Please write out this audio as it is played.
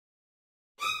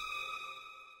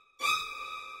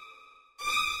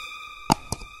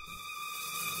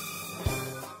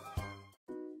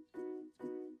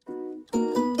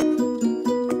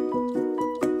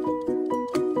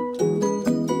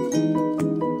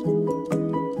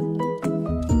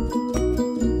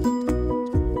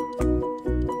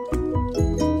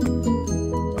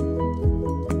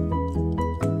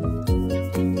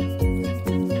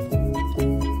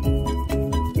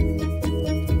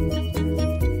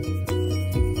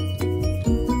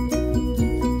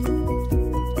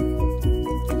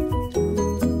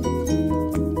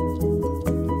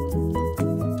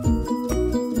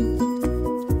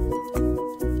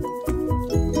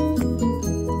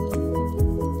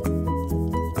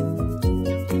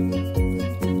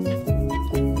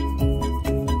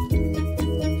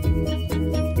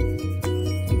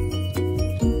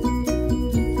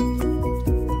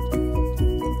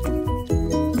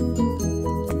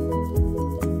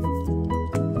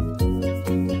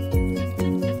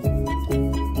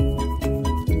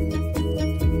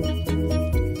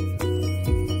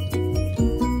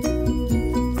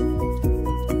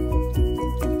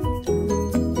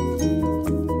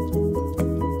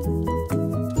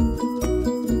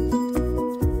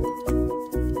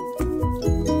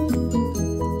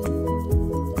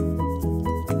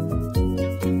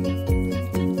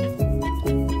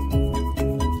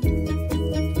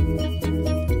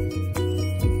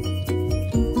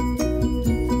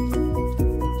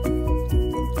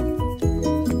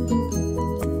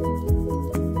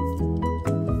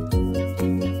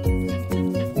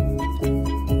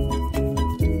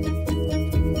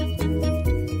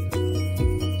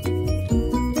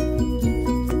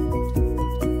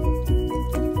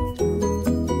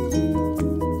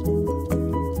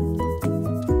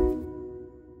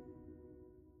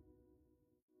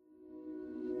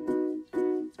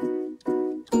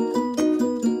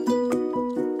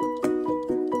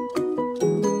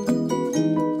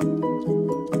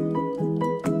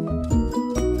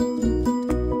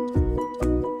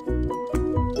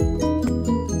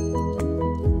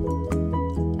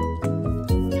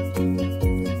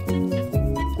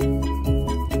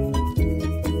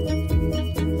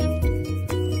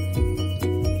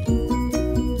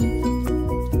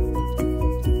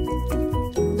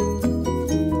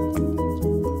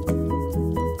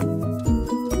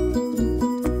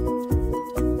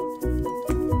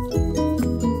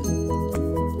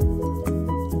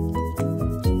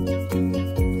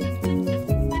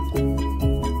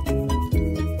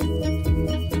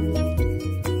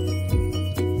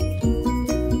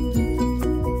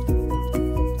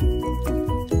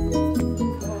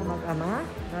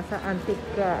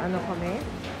antique, ano kami?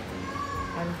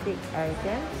 Antique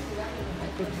items.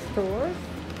 Antique stores.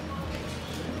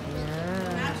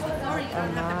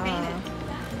 Ayan.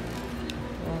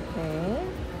 Okay.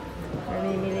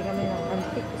 Namimili kami ng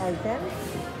antique items.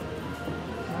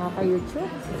 Mga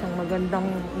ka-YouTube, isang magandang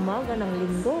umaga ng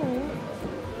linggo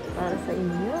para sa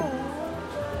inyo.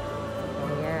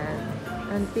 Ayan.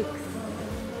 Antiques.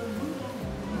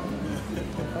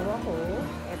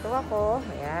 Ito ako.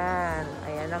 Ayan.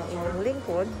 Ayan ang inyong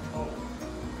lingkod.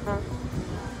 Ha?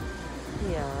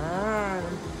 Ayan.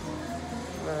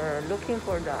 We're looking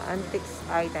for the antiques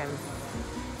items.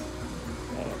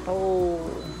 Ito.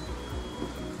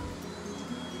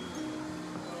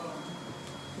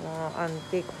 Mga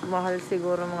antique. Mahal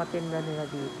siguro mga tinda nila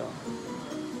dito.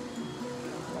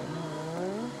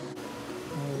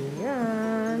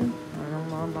 Ayan. Anong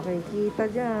mga makikita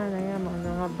dyan? Ayan,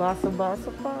 mga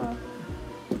baso-baso pa.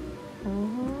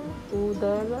 $2.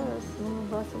 Mga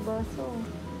baso-baso.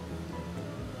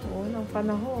 Oo, ng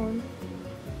panahon.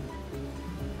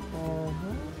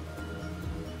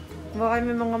 Baka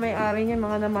may mga may-ari niya,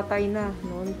 mga namatay na.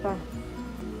 Noon pa.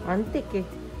 Antique eh.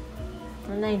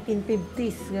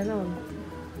 1950s, gano'n.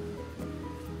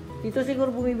 Dito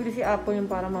siguro bumibili si Apple yung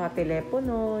para mga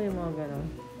telepono, yung mga gano'n.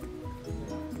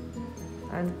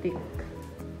 Antique.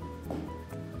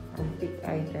 Antique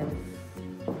items.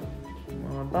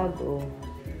 Mga bag, oh.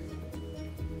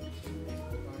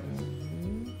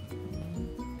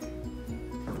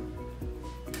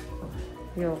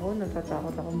 Ayoko,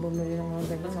 natatakot akong bumili ng mga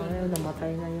ganyan. Ngayon,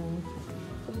 namatay na yung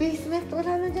basement.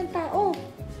 Wala na dyan tao.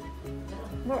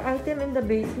 More item in the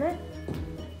basement.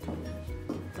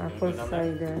 Apple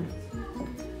cider.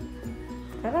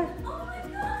 Tara.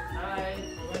 Hi,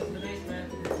 what's the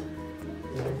basement?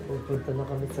 Ayan, pupunta na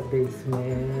kami sa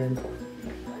basement.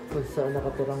 Kung saan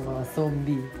nakatirang mga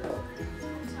zombie.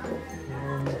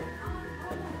 Ayan.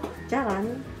 Diyan.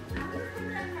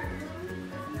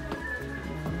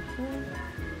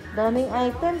 Daming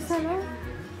items, ano?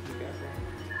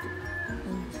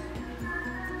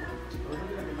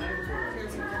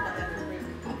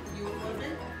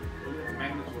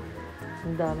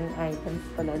 Ang daming items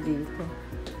pala dito.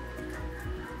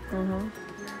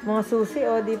 Mga susi,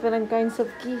 oh, different kinds of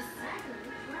keys.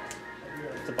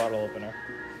 It's a bottle opener.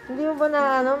 Hindi mo ba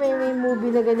na, ano, may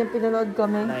movie na ganyan pinanood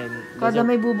kami? Kada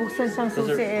may bubuksan siyang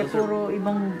susi, puro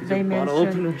ibang dimension. Bottle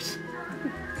openers.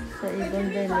 Sa ibang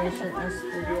dimension as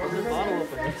to the other. Bottle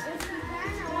openers.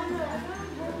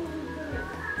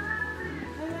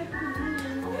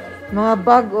 Mga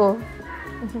bag, oh.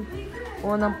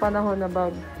 Unang panahon na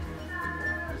bag.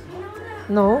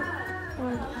 No?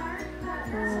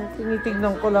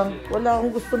 Tinitignan ko lang. Wala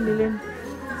akong gustong bilhin.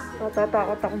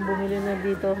 Natatakot akong bumili na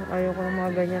dito. Ayoko ng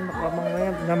mga ganyan. Baka mamaya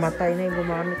namatay na yung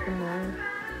gumamit ng mga.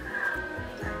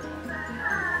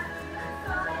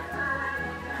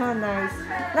 Ha, nice.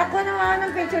 Nakuha na mga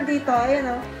ng picture dito.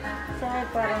 Ayan, oh. So,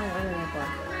 parang ano ito.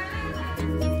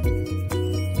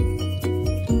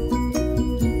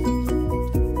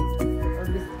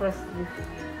 Elvis Presley.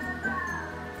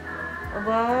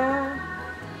 Aba,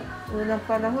 unang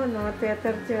panahon, mga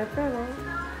theater, oh.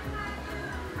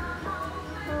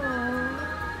 Oh.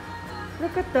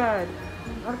 Look at that.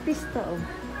 Artista, oh.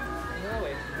 No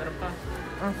way. Meron pa.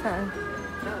 Ah, saan?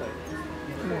 No way.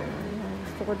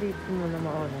 Gusto ko dito muna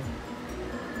mauna.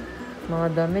 Mga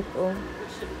damit, oh.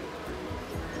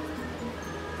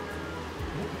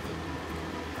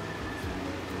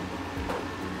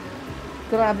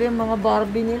 Grabe yung mga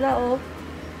Barbie nila, oh.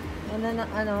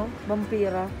 Ano,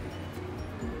 vampira.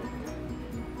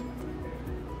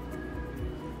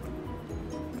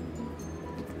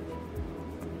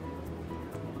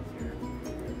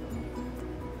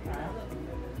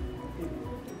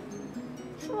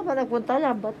 Saan ka ba nagpunta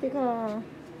lang? Ba't ka?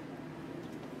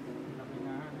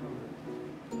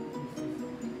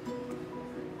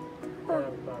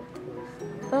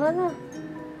 Tara na.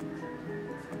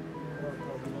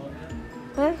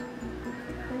 Eh?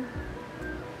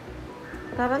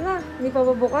 Tara na. Hindi pa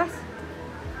bubukas?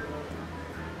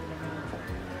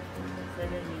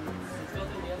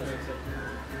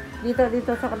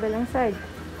 Dito sa kabilang side.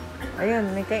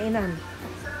 Ayun, may kainan.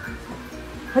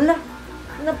 Hala!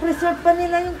 Na-preserve pa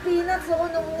nila yung peanuts. So,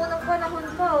 unang panahon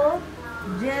pa, oh.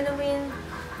 Genuine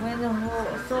when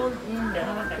sold in the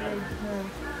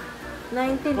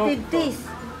 1950s.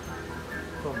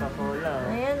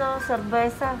 Coca-Cola. Ayan, oh,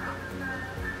 cerveza.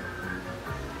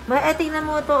 May, tingnan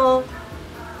mo ito, oh.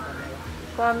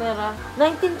 Camera.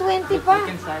 1920 pa.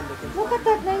 Look at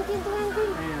that,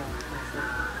 1920. Ayan.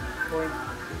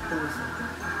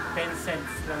 10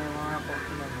 cents lang yung mga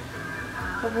Pokemon.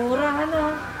 Pagmura, ano.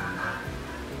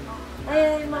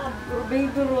 Ay, mga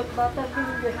baby root, bata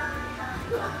finger.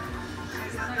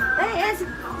 Ay,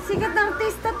 sikat na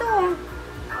artista to ah.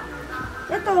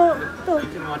 Ito. You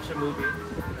can watch a movie.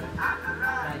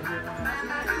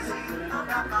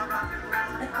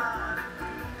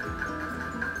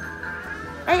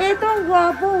 Ay, ito ang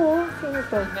gwapo oh. Sino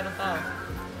to? Ganun tao.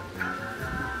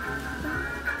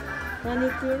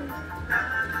 Mannequin.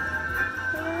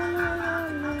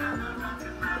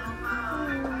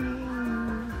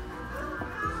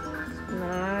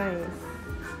 Nice.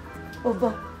 O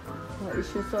ba?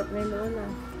 Isusot na yung lola.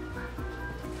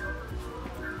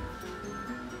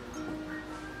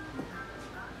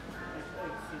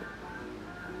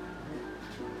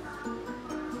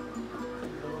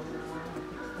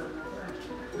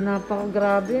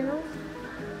 Napakagrabe, no?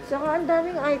 Saka ang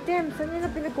daming items. Saan nila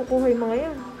pinagkukuha yung mga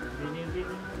yan?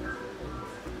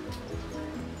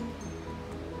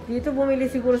 Dito bumili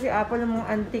siguro si Apple ng mga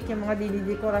antique, yung mga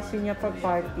dinidekorasyon niya pag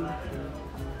party.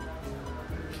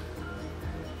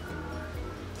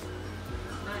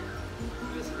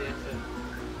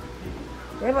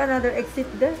 They have another exit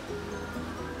there.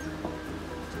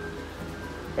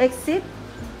 Exit?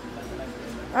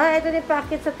 Ah, ito yung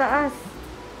packet sa taas.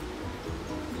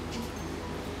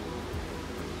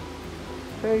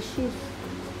 Hershey's.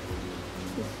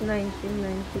 This is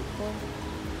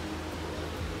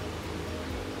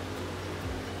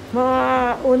 1994.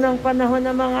 Mga unang panahon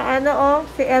ng mga ano, oh,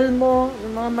 si Elmo,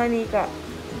 yung mga manika.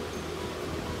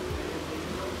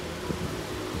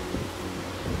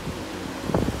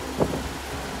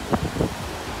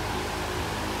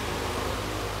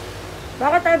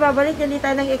 Bakit tayo babalik? Hindi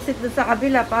tayo nang exit doon sa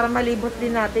kabila para malibot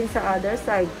din natin sa other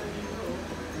side.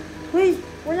 Uy,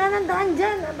 wala nang daan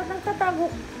dyan. Ba't nang tatago?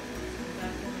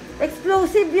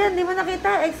 Explosive yan. Di mo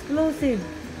nakita? Explosive.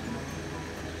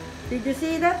 Did you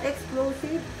see that?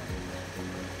 Explosive.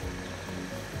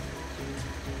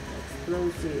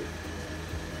 Explosive.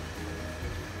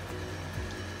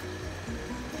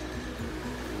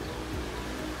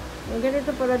 Yung ganito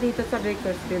pala dito sa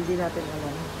Bakersfield, di natin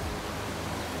alam.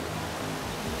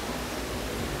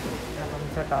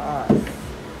 Sa taas.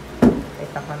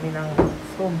 Kita kami ng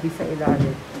zombie sa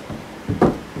ilalim.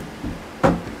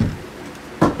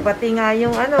 Pati nga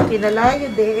yung ano, pinalayo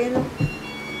din.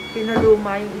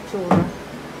 Pinaluma yung itsura.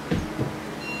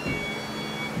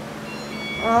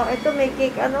 Oh, ito may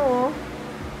cake ano oh.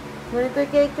 Ganito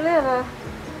yung cake Claire ah.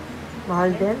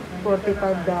 Mahal din.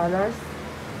 $45.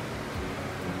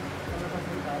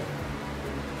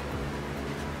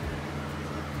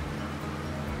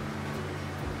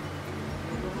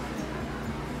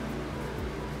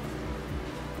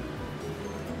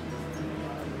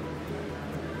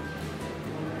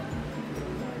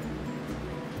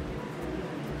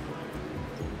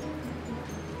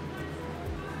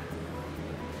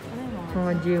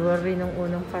 Mga jewelry ng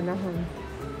unang panahon.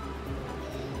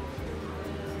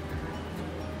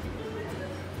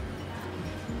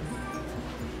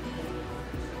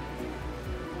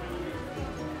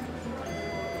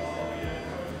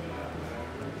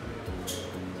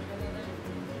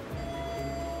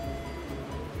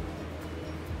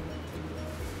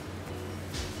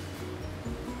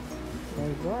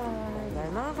 Bye-bye.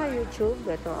 Mga ka-YouTube,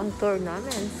 ito ang tour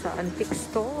namin sa antique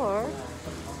store.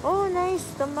 Oh, nice.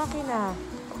 Ito makina.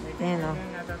 Ayan o.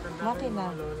 Makina.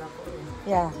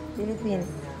 Yeah, Philippines.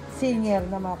 Senior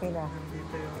na makina.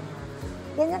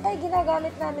 Ganyan tayo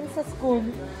ginagamit namin sa school.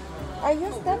 I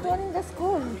use that one in the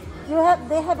school.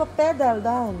 They have a pedal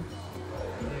down.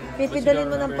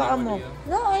 Pipidalin mo ng paa mo.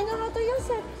 No, I know how to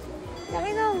use it.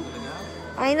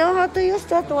 I know how to use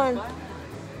that one.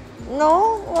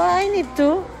 No, I need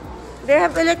to. They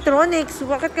have electronics.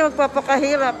 Bakit ka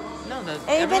magpapakahirap? No,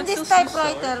 Even this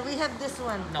typewriter, we have this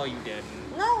one. No, you did.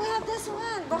 No, we have this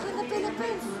one. Back in the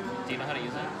Philippines. Do you know how to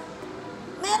use it?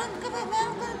 Meron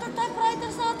ganito typewriter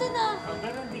sa atin ah. Oh,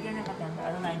 pero hindi ganyan katanda.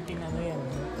 Ano, 19 ano yan?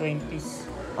 20s.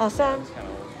 Oh, saan? It's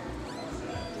kind of old.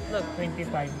 Look,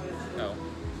 25. No.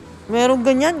 Meron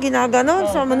ganyan, ginaganon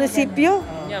sa munisipyo.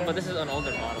 Yeah, but this is an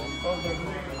older model.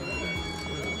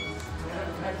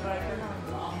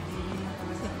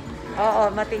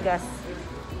 Oo, matigas.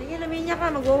 Sige, Laminya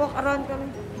ka. Mag-walk around kami.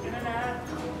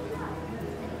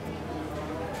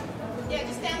 Yeah,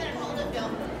 just stand there and hold it,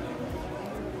 Bill.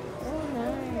 Oh,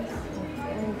 nice.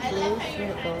 Ang close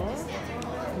nito.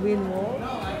 WoolWorth.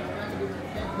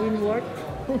 WoolWorth.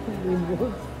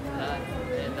 WoolWorth.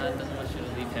 That doesn't want you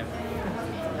to leave him.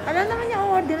 Alam naman niya,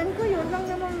 orderin ko yun lang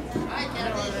naman.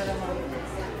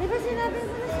 Di ba sinabi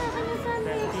ko na sa akin yung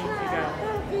sandwich na?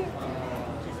 Okay.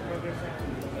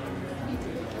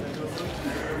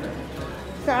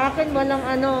 Sa akin walang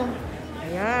ano,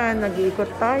 Ayan,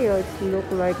 nag-iikot tayo. It look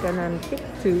like an antique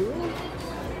too.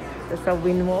 Ito sa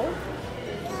WoolWorth.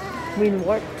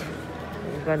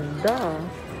 Ang ganda.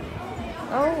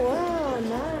 Oh, wow.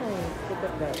 Nice. Look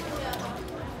at that.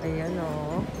 Ayan,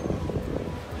 oh.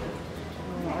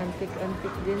 Antique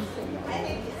din sila.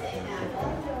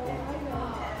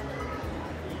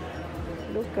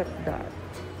 Look at that.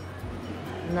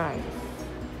 Nice.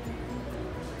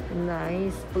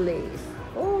 Nice place.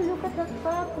 Oh, look at that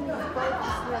park. This park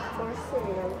is not for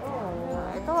sale.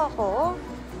 Oh, ito ako.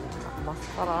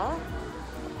 Maskara.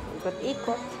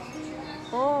 Ikot-ikot.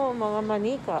 Oh, mga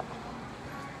manika.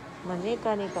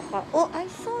 Manika-nika ka. Oh, I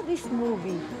saw this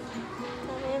movie.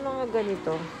 Ano yung mga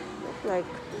ganito? Look like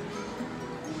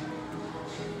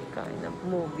kind of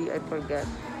movie. I forget.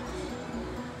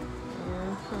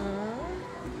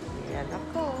 Yan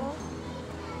ako.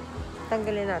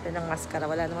 Tanggalin natin ang maskara.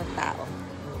 Wala namang tao.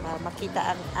 Para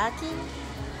makita ang aking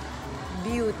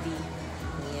beauty.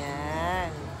 Yan.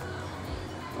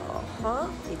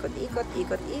 Ikot-ikot,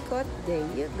 ikot-ikot. There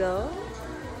you go.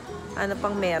 Ano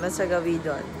pang meron sa gawi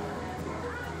doon?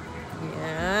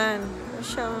 Yan.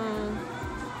 Siyang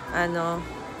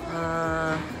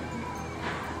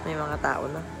may mga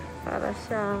tao na. Para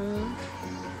siyang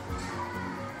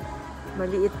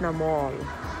maliit na mall.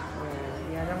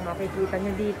 Yan ang makikita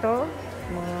nyo dito.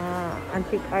 Mga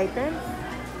antique items.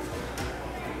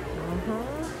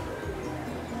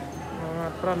 Mga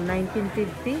from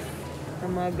 1950s na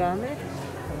mga gamit.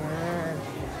 Ayan.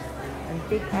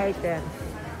 Antique items.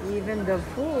 Even the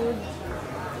food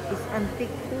is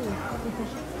antique too.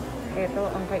 Ito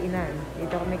ang kainan.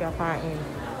 Dito kami kakain.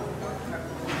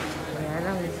 Ayan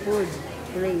ang food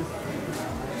place.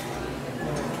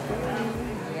 Okay.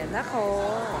 Ayan ako.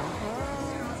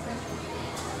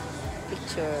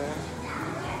 Picture.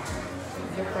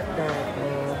 Look at that.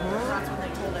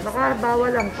 Baka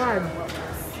bawal ang card.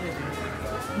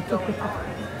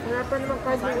 Wala pa naman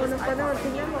card ng unang panahon.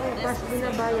 Tingnan mo, cash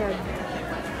binabayad.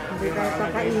 Hindi tayo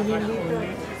pakainin dito.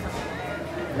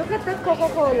 Look at that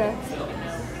Coca-Cola.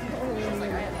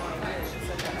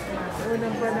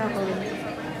 Unang panahon.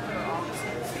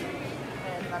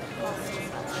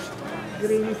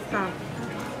 Green stuff.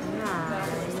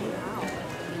 Nice.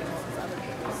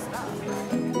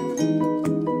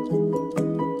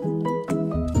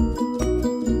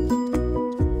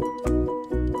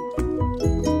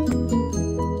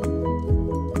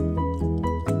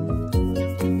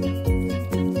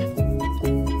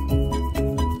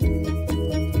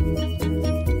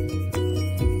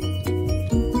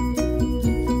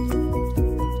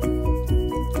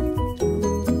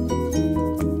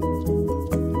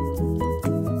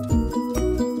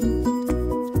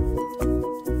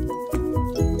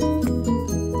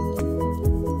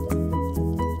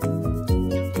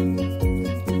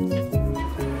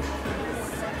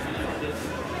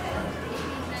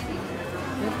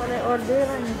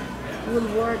 Orderan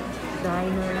WoolWorth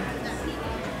Diner.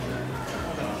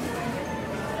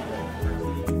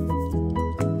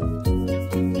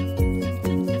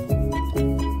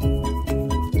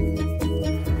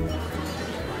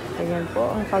 Ayan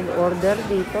po ang pag-order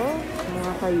dito,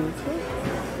 mga kayuso.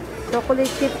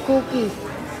 Chocolate chip cookies.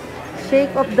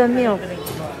 Shake of the milk.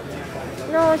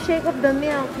 No, shake of the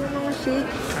milk. Yung mga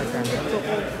shake. Gusto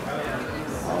ko.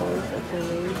 Always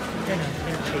chocolate.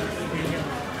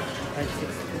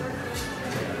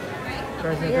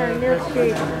 Yeah,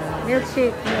 milkshake.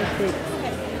 Milkshake.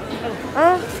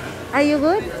 Oh, are you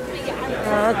good?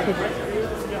 Oh, okay.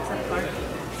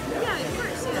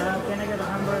 Can I get a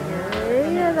hamburger?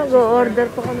 Yeah, nag-order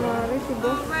pa ka mga rin, si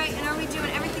boss. Right, and are we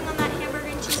doing everything on that hamburger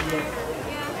and cheeseburger?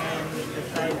 Yeah. And the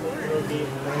side will be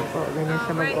Opo, ganyan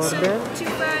siya Right, mag-order. so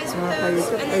 2 fries Mga with those,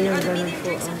 kayusok, and then ayun, are the ganun medium po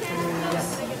drinks ang okay? kanila.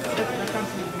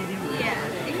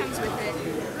 Yeah, it comes with it.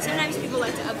 Sometimes people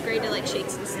like to upgrade to like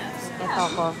shakes and stuff. So,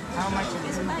 Ito ko. how much is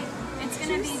it's it? fine. It's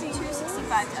gonna be $2.65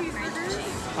 to upgrade to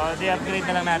shake. Oh, di upgrade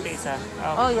na lang natin isa.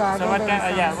 Oh, yeah, So what then can,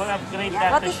 there's yeah, some. we'll upgrade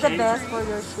that What to is the shake. best for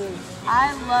your shake?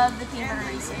 I love the peanut butter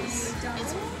Reese's.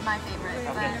 It's my favorite.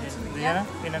 Okay. But, Do you know?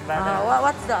 Peanut butter.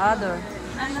 What's the other?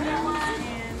 another one.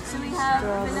 So we have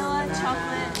vanilla,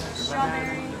 chocolate,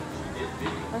 strawberry.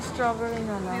 A strawberry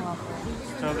na lang ako.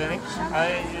 Strawberry?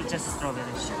 Just strawberry.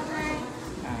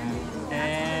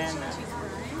 Then,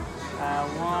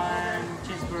 one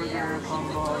cheeseburger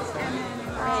combo.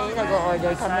 Ay,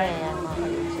 nag-order kami. Yan, mga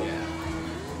kayusok.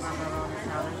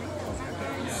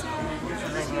 Just a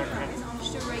regular drink.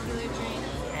 Just a regular drink.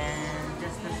 And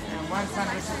just one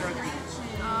sandwich turkey.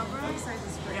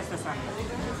 Just a sandwich.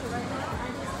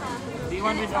 Do you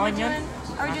want with onion?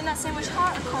 Are we doing that sandwich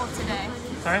hot or cold today?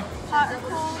 Sorry? Hot or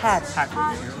cold? Hot. Hot.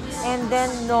 Hot. And then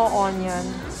no onion.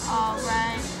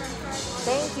 Alright.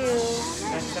 Thank you.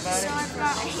 That's about So it. I've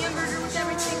got a hamburger with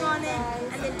everything on it,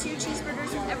 and then 2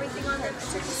 cheeseburgers with everything on them, a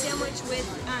turkey sandwich with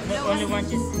no Only one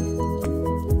onions.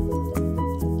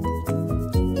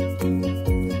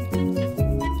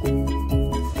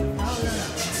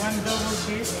 One double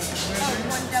cheese burger. Oh,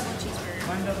 1 double cheeseburger.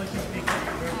 One double cheese burger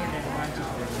and one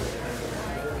cheeseburger.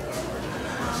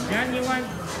 John, you want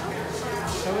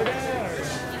soda or?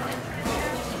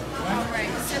 Alright,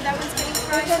 so that one's getting You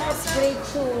fried can also. upgrade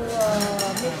to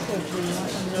milkshake, please.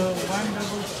 So one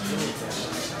double cheese.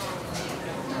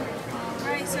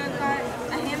 Alright, so I've got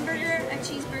a hamburger, a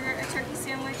cheeseburger, a turkey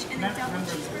sandwich, and a Not double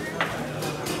hamburger. cheeseburger.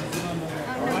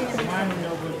 One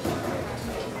double cheese.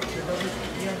 The double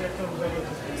cheese. Yeah, that's a double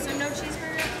cheese. So no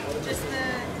cheeseburger, just the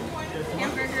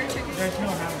hamburger, turkey There's no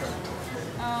sandwich. hamburger.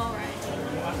 Alright,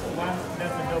 One,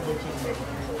 that's a double cheeseburger.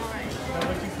 alright,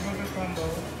 Double cheeseburger combo.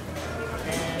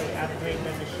 And upgrade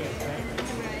to the shake, right?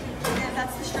 alright. And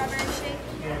that's the strawberry shake?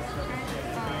 Yes.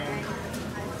 Alright.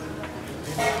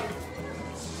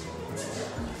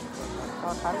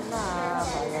 Total na.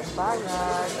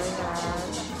 Bayad-bayad.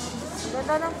 Ayan.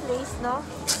 Ganda ng place, no?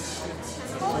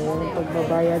 Ayan yung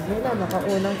pagbabayad nila.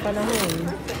 Nakaunang panahon.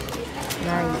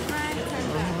 Nice.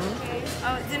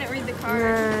 Oh, it didn't read the card.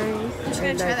 Nice. I'm just I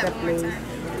gonna try like that the one more place. time.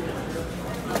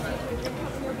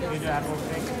 With the apple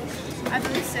cake. I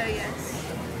believe so, yes.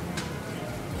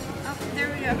 Oh, there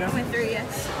we go. I went through,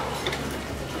 yes.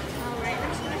 Alright, I'm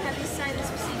just gonna have you sign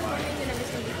this receipt for me. Your number's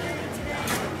gonna be 30 today.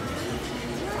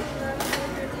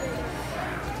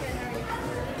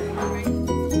 Alright.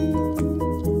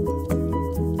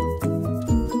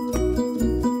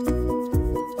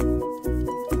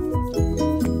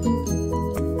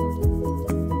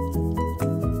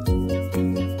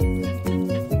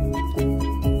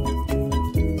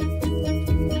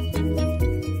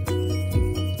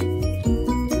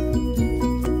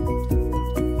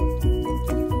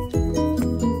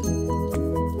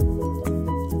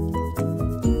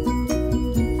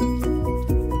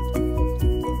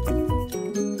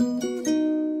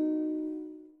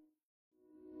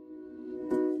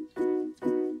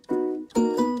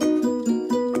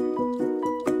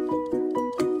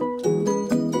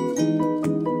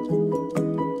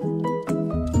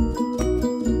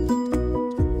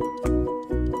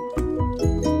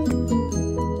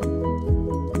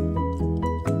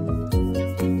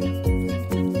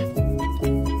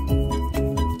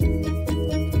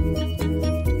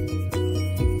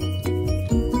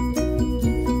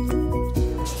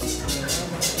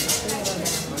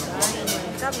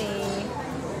 Kami.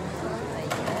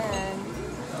 Ayan.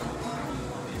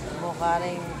 Mukha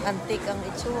rin antik ang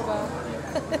itsura.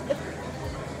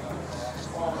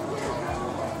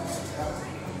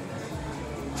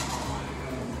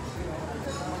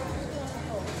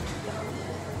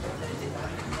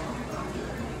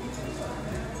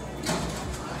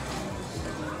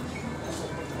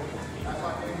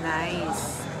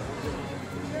 Nice.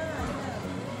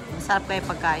 Masarap kayo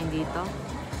pagkain dito.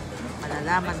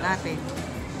 Malalaman natin.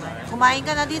 Kumain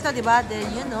ka na dito, di ba? Then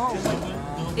you know.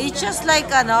 It's just like,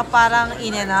 ano, parang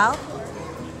in and out.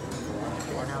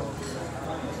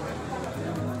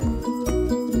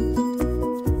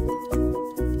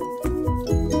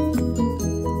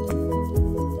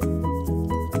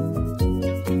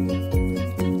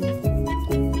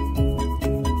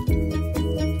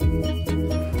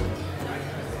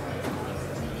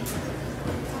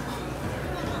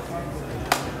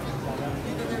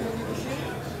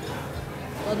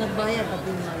 O, nagbayad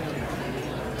pati yung mga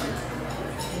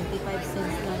 25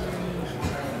 cents lang yung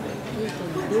dito.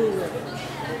 Dulo.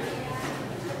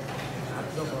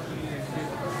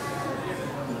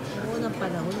 Ang unang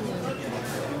panahon yun.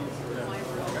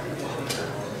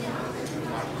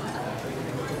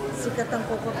 Sikat ang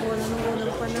Coca-Cola ng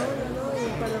unang panahon. Ano?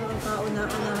 Yung palang ang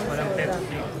kauna-unahang Walang soda.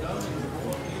 Pepsi.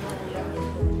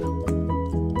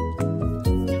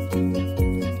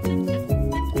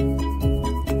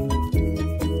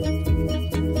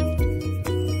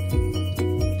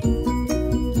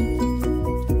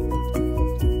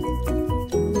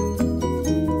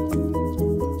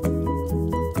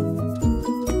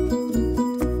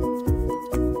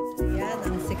 Yan,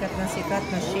 ang sikat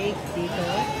na shake dito.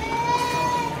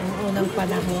 Ang unang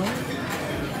panahon.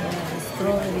 Yan,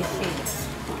 strawberry shake.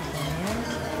 Ayan.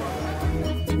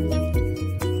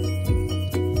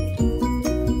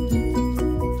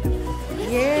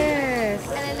 Yes.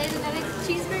 And then another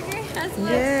cheeseburger as well.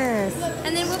 Yes.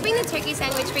 And then we'll bring the turkey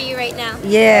sandwich for you right now.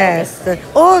 Yes.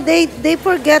 Oh, they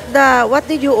forget the, what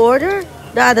did you order?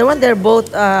 The other one, they're both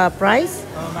price?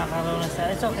 Oh, macaroni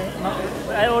salad. It's okay.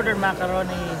 I ordered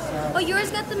macaroni. Oh,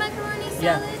 yours got the macaroni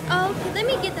Yeah. salad? Oh, okay. Let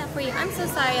me get that for you. I'm so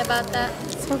sorry about that.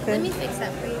 It's okay. Let me fix that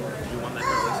for you. You want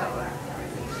macaroni salad?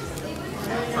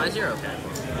 Fries are okay.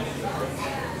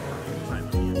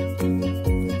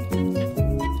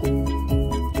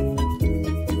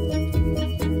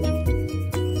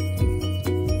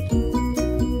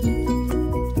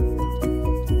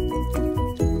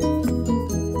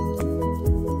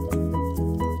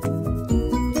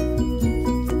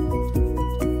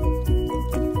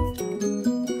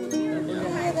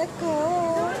 Ayan ako.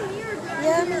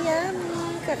 Yummy,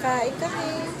 yummy. Kakain kami.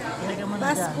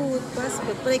 Fast food, fast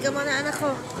food. Pray ka muna, anak ko.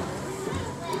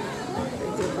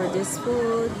 Thank you for this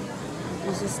food. In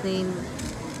Jesus' name,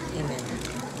 amen.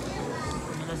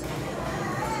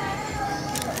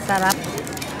 Sarap.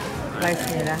 Rice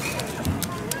nila.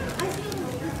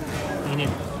 Init.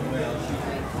 I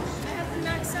have the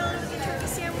mac salad with the turkey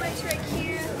sandwich right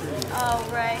here. Oh,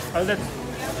 right. Oh, that's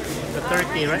the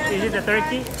turkey, right? Is it the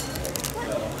turkey?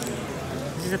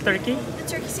 Is it the turkey? The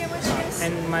turkey sandwich is.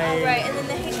 And my... All right, and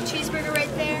then the cheeseburger right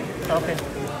there. Okay.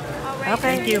 All right. Okay.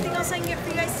 Thank you. Anything else I can get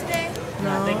for you guys today?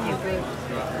 No. Thank you.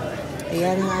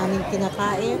 Ayan ang aming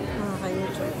kinakain. Mga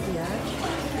ka-YouTube. Yan.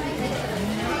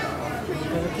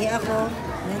 Turkey ako.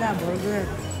 Nila, burger.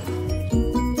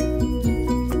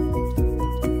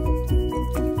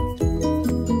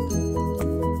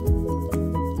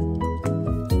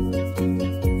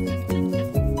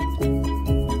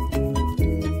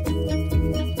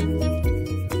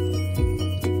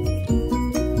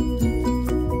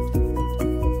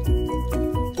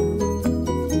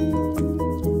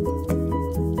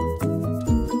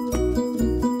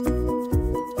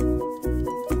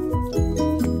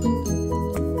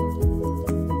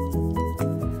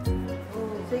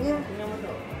 Sige.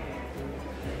 Honolulu.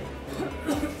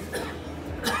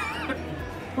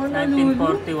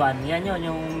 1941. Yan yun,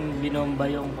 yung binomba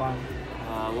yung kwan.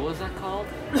 What was that called?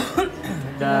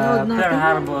 The Nanood natin Pearl yun.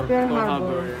 Harbor. Pearl Pearl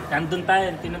Harbor. Harbor. Nandun tayo,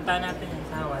 pinunta natin yung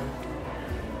sa Hawaii.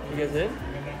 You guys did?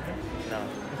 No.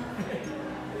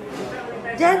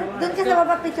 Jen, doon ka sa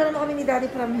baba, picture mo kami ni Daddy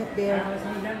from there.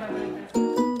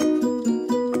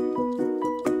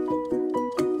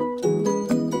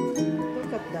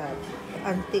 Look at that.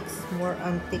 Antiques, more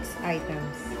antiques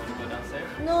items. You want to go downstairs?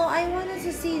 No, I wanted to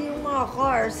see yung mga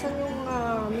cars. Saan yung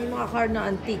may mga car na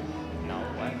antique? No.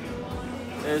 What?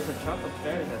 There's a truck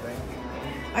upstairs, I think.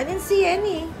 I didn't see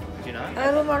any. Do you not?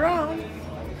 I roam around.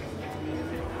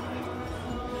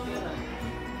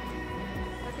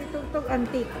 Pati tugtog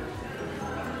antique.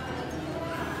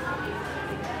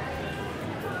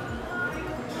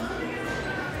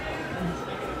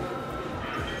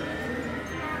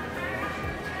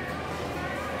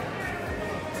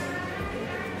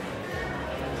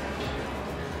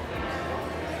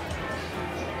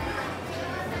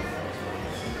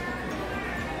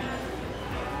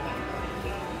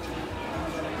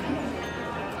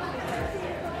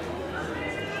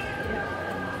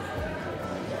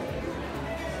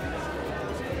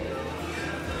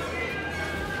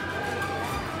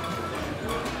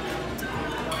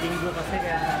 Linggo kasi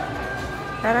kaya...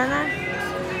 Tara na.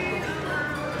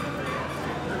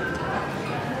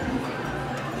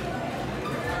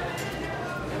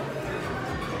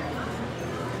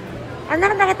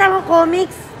 Anak, nakita mo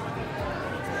comics?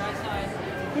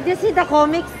 Did you see the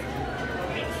comics?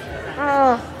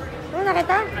 Oo. Ano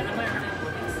nakita?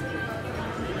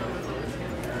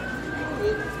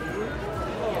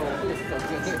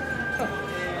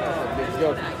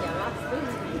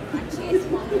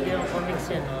 Yung comics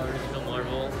yan. Original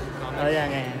Marvel comics. Oh, yan,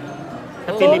 yan.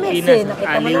 Sa Comics Pilipinas, eh.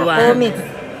 Nakita mo na, aliwan. comics.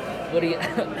 What do you...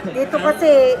 Ito kasi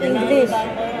English.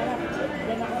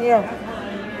 Yeah.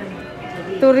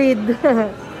 To read. Did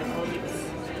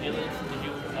you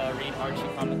read Archie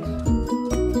comics?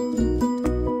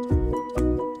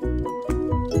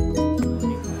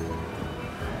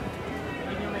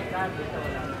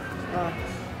 Oh.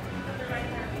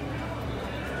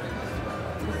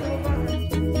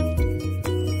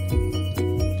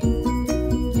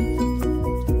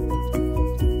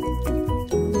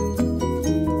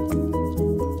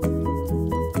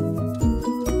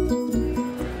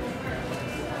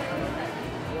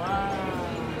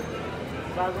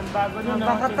 Bagong-bago na, no?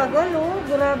 Napakatagal, oh.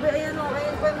 Grabe, ayan, oh.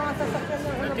 Ayan pa yung mga sasakyan na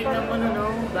ano pa. Tingnan mo na, no?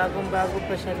 Bagong-bago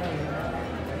pa siya, no?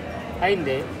 Ay,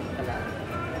 hindi. Wala.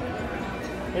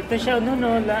 Ito siya, no,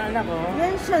 no? Anak, oh.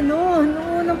 Yan siya, no.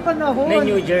 Noong unang panahon. Na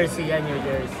New Jersey yan, New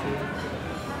Jersey.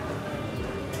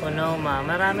 Oh, ma.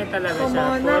 Marami talaga Come siya.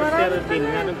 on, marami Porterville.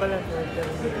 pala. Ano pala?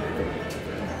 Porterville.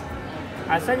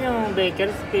 Asan yung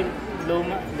Bakersfield?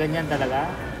 Luma? Ganyan talaga?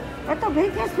 Ito,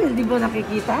 Bakersfield, di ba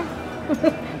nakikita?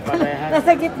 Parehan.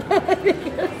 Nasa gitna.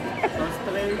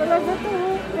 Australia. Wala ba ito?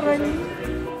 Krali.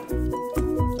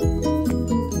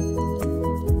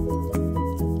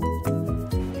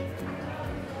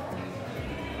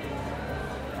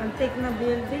 Antique na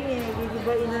building eh.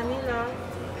 Gigibain na nila.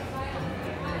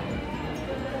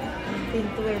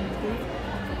 1920.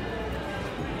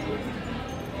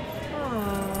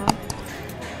 Ah.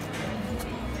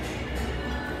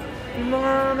 Yung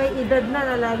mga may edad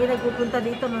na lagi nagpupunta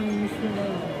dito, mamimiss nila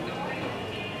yun.